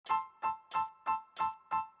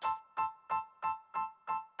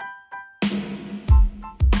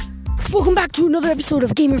welcome back to another episode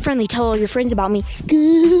of Gamer Friendly. Tell all your friends about me.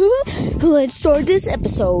 Let's start this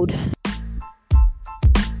episode.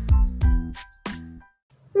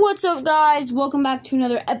 What's up, guys? Welcome back to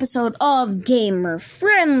another episode of Gamer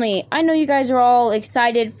Friendly. I know you guys are all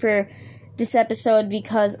excited for this episode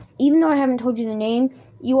because even though I haven't told you the name,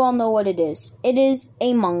 you all know what it is. It is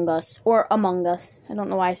Among Us, or Among Us. I don't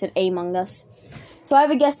know why I said Among Us. So I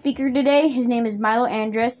have a guest speaker today. His name is Milo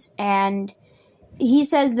Andrus, and he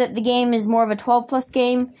says that the game is more of a 12-plus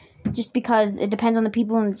game just because it depends on the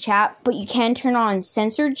people in the chat, but you can turn on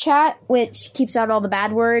censored chat, which keeps out all the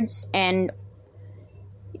bad words, and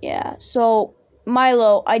yeah. So,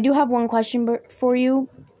 Milo, I do have one question for you.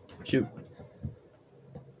 Shoot.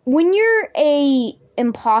 When you're a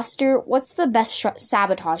imposter, what's the best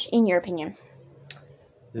sabotage, in your opinion?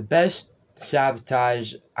 The best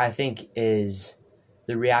sabotage, I think, is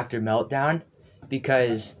the reactor meltdown,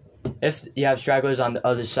 because if you have stragglers on the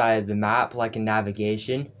other side of the map, like in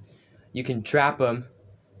navigation, you can trap them,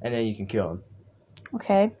 and then you can kill them.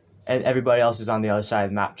 Okay. And everybody else is on the other side of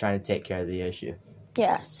the map trying to take care of the issue.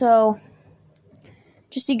 Yeah, so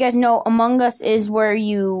just so you guys know, Among Us is where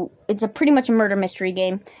it's pretty much a murder mystery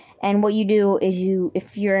game. And what you do is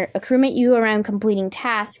if you're a crewmate, you go around completing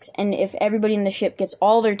tasks, and if everybody in the ship gets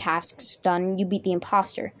all their tasks done, you beat the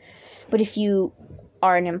imposter. But if you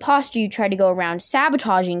are an imposter, you try to go around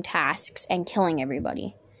sabotaging tasks and killing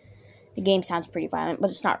everybody. The game sounds pretty violent, but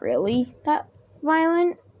it's not really that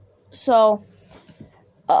violent. So,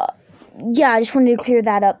 yeah, I just wanted to clear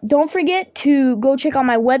that up. Don't forget to go check out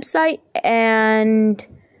my website and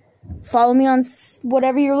follow me on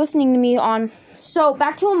whatever you're listening to me on. So,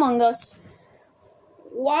 back to Among Us.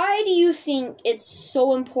 Why do you think it's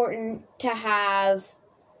so important to have,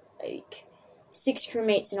 6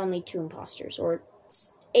 crewmates and only 2 imposters? Or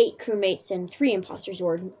 8 crewmates and 3 imposters,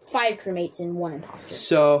 or 5 crewmates and 1 imposter?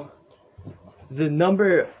 So, the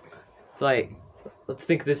number, let's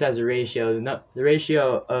think of this as a ratio. The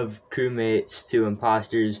ratio of crewmates to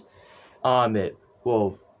imposters, it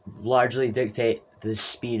will largely dictate the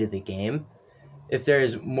speed of the game. If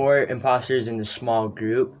there's more imposters in the small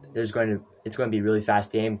group, it's going to be a really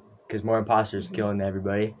fast game because more imposters killing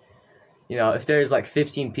everybody. If there's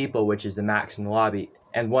 15 people, which is the max in the lobby,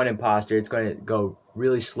 and 1 imposter, it's going to go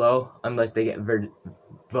really slow unless they get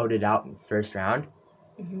voted out in the first round.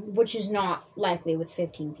 Which is not likely with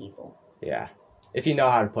 15 people. Yeah, if you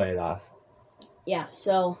know how to play it off. Yeah,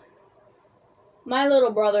 so my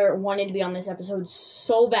little brother wanted to be on this episode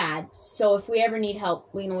so bad. So if we ever need help,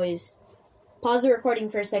 we can always pause the recording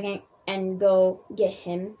for a second and go get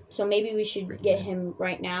him. So maybe we should get him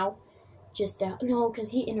right now. No,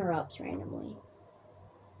 because he interrupts randomly.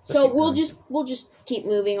 So we'll just keep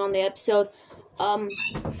moving on the episode.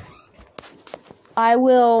 I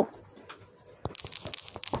will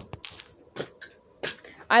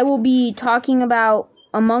be talking about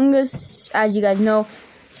Among Us, as you guys know.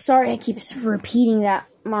 Sorry, I keep repeating that.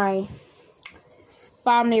 My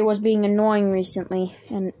family was being annoying recently,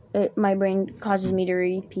 and my brain causes me to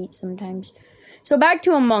repeat sometimes. So back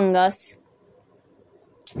to Among Us.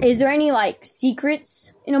 Is there any,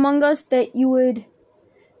 secrets in Among Us that you would,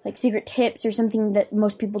 secret tips or something that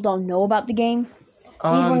most people don't know about the game? You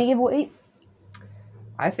want to give away?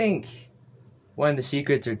 I think one of the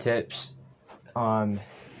secrets or tips,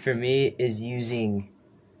 for me, is using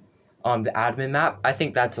the admin map. I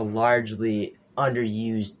think that's a largely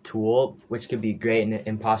underused tool, which could be great in an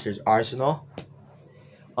imposter's arsenal.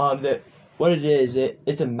 What it is,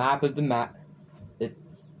 it's a map of the map.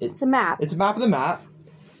 It's a map. It's a map of the map.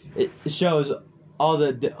 It shows all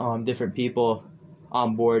the different people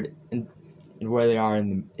on board and where they are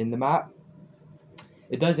in the map.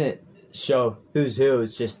 It doesn't show who's who.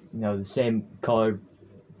 It's just the same colored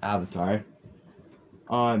avatar.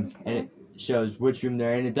 And it shows which room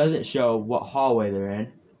they're in. It doesn't show what hallway they're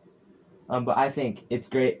in. But I think it's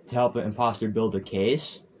great to help an imposter build a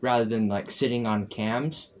case rather than sitting on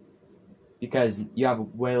cams, because you have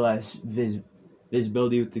way less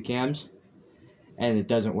visibility with the cams, and it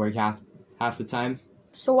doesn't work half the time.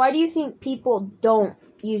 So why do you think people don't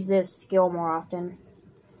use this skill more often?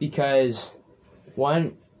 Because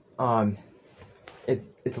one, it's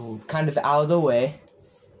kind of out of the way,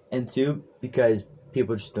 and 2, because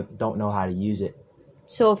people just don't know how to use it.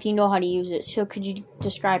 So if you know how to use it, so could you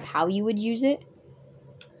describe how you would use it?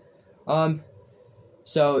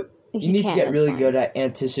 So you need to get really good at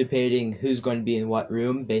anticipating who's going to be in what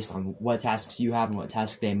room based on what tasks you have and what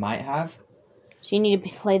tasks they might have. So you need to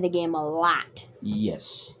play the game a lot.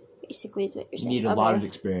 Yes. Basically is what you're saying. You need a lot of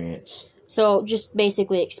experience. So just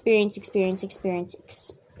basically experience.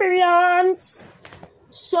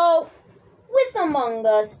 So with Among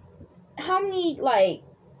Us, how many like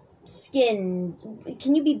skins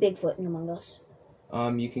can you be Bigfoot in Among Us?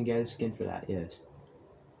 You can get a skin for that, yes.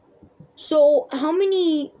 So how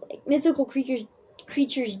many mythical creatures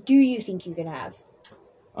do you think you could have?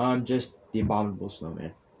 Just the abominable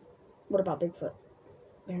snowman. What about Bigfoot?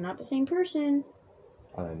 They're not the same person.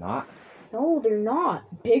 Are they not? No, they're not.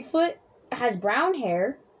 Bigfoot has brown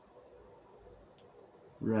hair.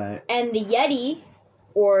 Right. And the Yeti,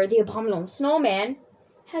 or the abominable snowman,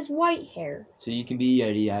 has white hair. So you can be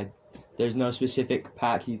Yeti. There's no specific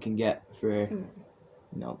pack you can get for,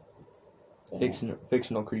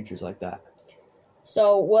 fictional creatures like that.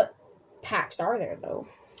 So what packs are there, though?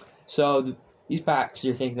 So these packs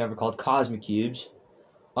you're thinking of are called Cosmic Cubes.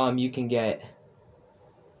 You can get,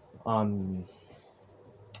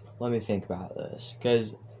 let me think about this,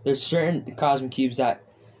 because there's certain Cosmic Cubes that,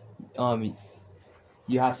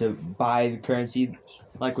 you have to buy the currency,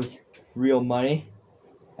 like with real money,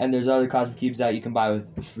 and there's other Cosmic Cubes that you can buy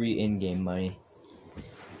with free in-game money.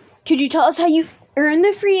 Could you tell us how you earn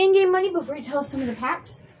the free in-game money before you tell us some of the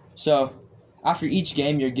packs? So, after each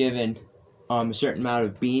game, you're given a certain amount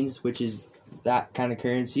of beans, which is that kind of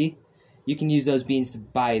currency. You can use those beans to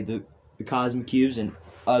buy the Cosmic Cubes and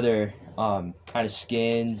other kind of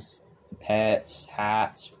skins, pets,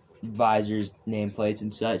 hats, visors, nameplates,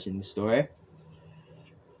 and such in the store.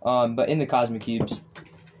 But in the Cosmic Cubes,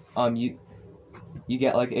 you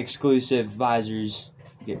get like exclusive visors,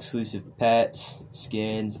 you get exclusive pets,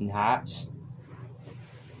 skins, and hats.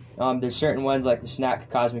 There's certain ones like the Snack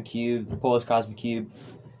Cosmic Cube, the Polis Cosmic Cube,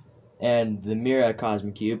 and the Mira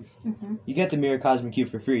Cosmic Cube. Mm-hmm. You get the Mira Cosmic Cube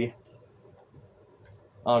for free,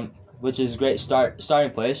 which is a great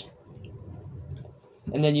starting place.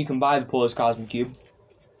 And then you can buy the Polis Cosmic Cube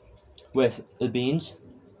with the beans,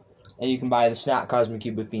 and you can buy the Snack Cosmic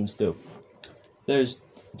Cube with beans too. There's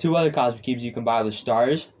two other Cosmic Cubes you can buy with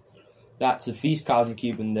stars. That's the Feast Cosmic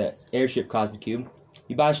Cube and the Airship Cosmic Cube.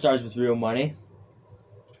 You buy stars with real money.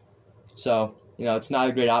 So, it's not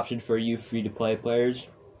a great option for you free-to-play players.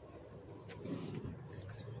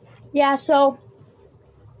 Yeah, so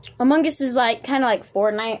Among Us is kind of like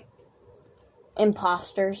Fortnite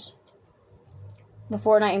Imposters. The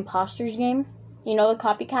Fortnite Imposters game. You know the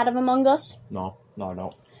copycat of Among Us? No, I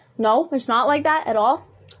don't. No, it's not like that at all?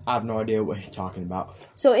 I have no idea what you're talking about.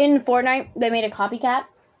 So in Fortnite, they made a copycat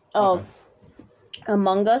of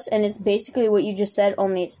Among Us, and it's basically what you just said,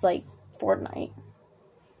 only it's like Fortnite.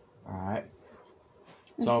 Alright.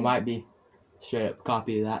 So it might be straight up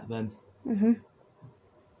copy of that then. Mm-hmm.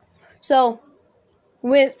 So,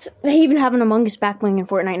 they even have an Among Us backbling in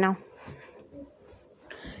Fortnite now.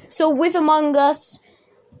 So with Among Us,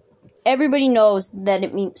 everybody knows that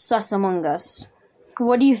it means sus Among Us.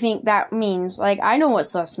 What do you think that means? I know what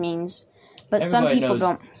sus means, but some people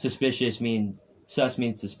don't. Sus means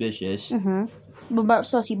suspicious. Mm-hmm. What about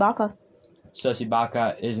Sussy Baka? Sussy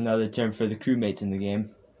Baka is another term for the crewmates in the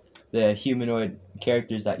game. The humanoid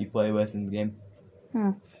characters that you play with in the game.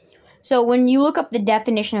 So when you look up the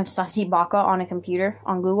definition of Sussy Baka on a computer,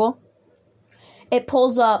 on Google, it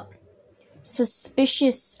pulls up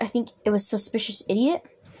suspicious, I think it was suspicious idiot.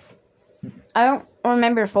 I don't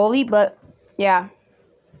remember fully, but yeah.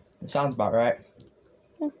 Sounds about right.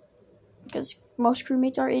 Because most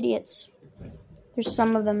crewmates are idiots. There's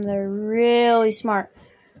some of them that are really smart.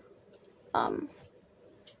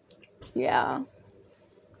 Yeah.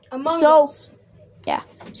 Among Us. Yeah.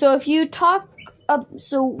 So if you talk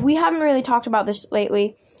so we haven't really talked about this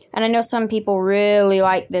lately, and I know some people really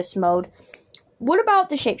like this mode. What about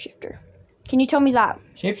the Shapeshifter? Can you tell me that?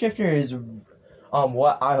 Shapeshifter is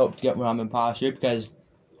what I hope to get when I'm imposter, because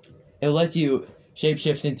it lets you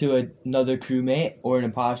shapeshift into another crewmate or an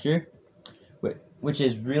imposter, which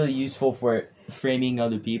is really useful for framing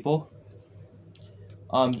other people.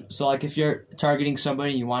 So like if you're targeting somebody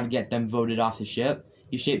and you want to get them voted off the ship,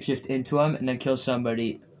 you shapeshift into them and then kill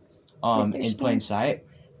somebody in plain sight.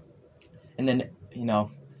 And then,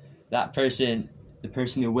 that person, the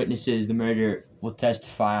person who witnesses the murder, will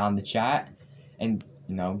testify on the chat and,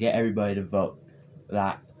 get everybody to vote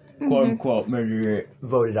that quote-unquote murderer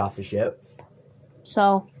voted off the ship.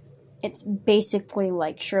 So, it's basically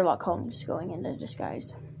like Sherlock Holmes going into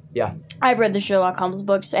disguise. Yeah. I've read the Sherlock Holmes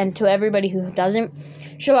books, and to everybody who doesn't,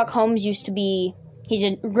 Sherlock Holmes used to be... He's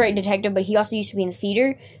a great detective, but he also used to be in the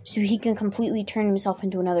theater, so he can completely turn himself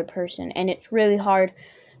into another person, and it's really hard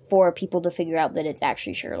for people to figure out that it's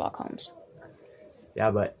actually Sherlock Holmes.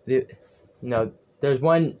 Yeah, but, there's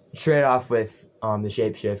one trade-off with the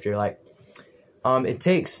shapeshifter. It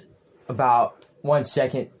takes about 1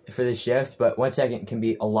 second for the shift, but 1 second can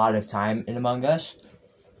be a lot of time in Among Us,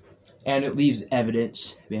 and it leaves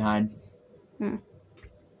evidence behind.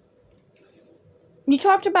 You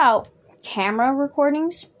talked about camera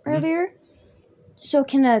recordings earlier. So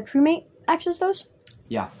can a crewmate access those?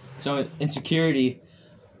 Yeah. So in security,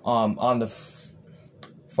 on the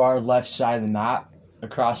far left side of the map,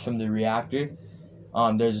 across from the reactor,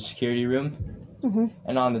 there's a security room. Mm-hmm.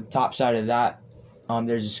 And on the top side of that,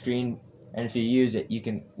 there's a screen. And if you use it, you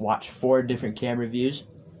can watch 4 different camera views.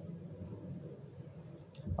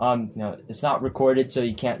 No, it's not recorded, so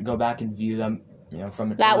you can't go back and view them.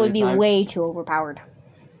 From that would be time. way too overpowered.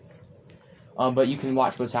 But you can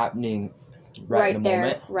watch what's happening right in the there,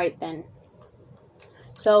 moment. right then.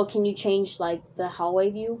 So can you change like the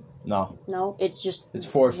hallway view? No. No, it's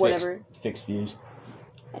 4 whatever. fixed views.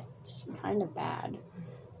 It's kind of bad,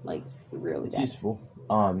 like really It's bad. useful.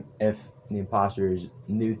 If the imposter is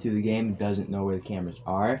new to the game and doesn't know where the cameras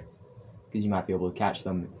are, because you might be able to catch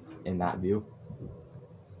them in that view.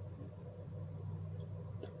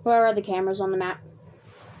 Where are the cameras on the map?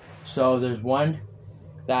 So there's one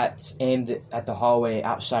that's aimed at the hallway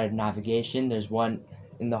outside of navigation. There's one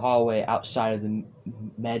in the hallway outside of the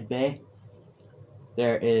med bay.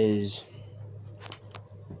 There is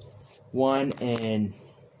one in,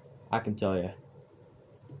 I can tell you.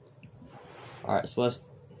 Alright, so let's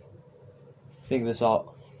think this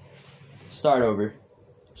all. Start over.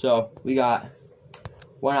 So we got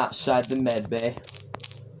one outside the med bay.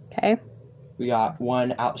 Okay. We got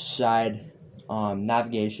one outside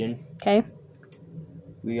navigation. Okay.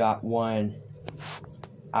 We got one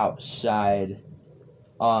outside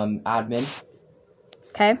admin.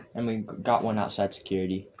 Okay. And we got one outside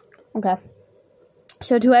security. Okay.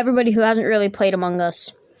 So to everybody who hasn't really played Among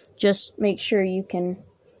Us, just make sure you can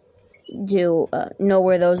know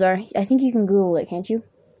where those are. I think you can Google it, can't you?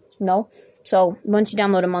 No? So once you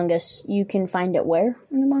download Among Us, you can find it where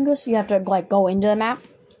in Among Us? You have to go into the map?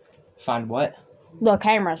 Find what? The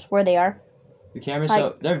cameras, where they are. The cameras,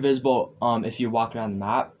 so they're visible if you walk around the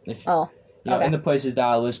map. If okay. in the places that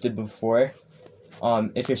I listed before.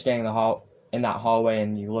 If you're staying in that hallway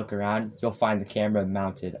and you look around, you'll find the camera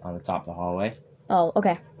mounted on the top of the hallway. Oh,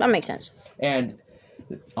 okay. That makes sense. And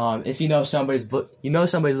if you know somebody's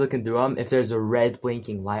looking through them, if there's a red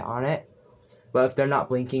blinking light on it. But if they're not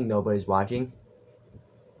blinking, nobody's watching.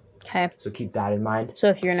 Okay. So keep that in mind. So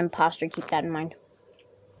if you're an imposter, keep that in mind.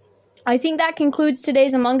 I think that concludes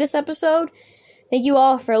today's Among Us episode. Thank you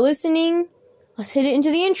all for listening. Let's hit it into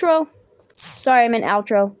the intro. Sorry, I meant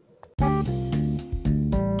outro.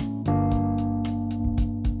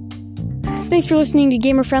 Thanks for listening to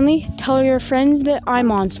Gamer Friendly. Tell your friends that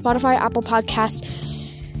I'm on Spotify, Apple Podcasts,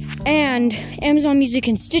 and Amazon Music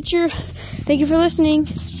and Stitcher. Thank you for listening.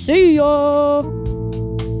 See ya!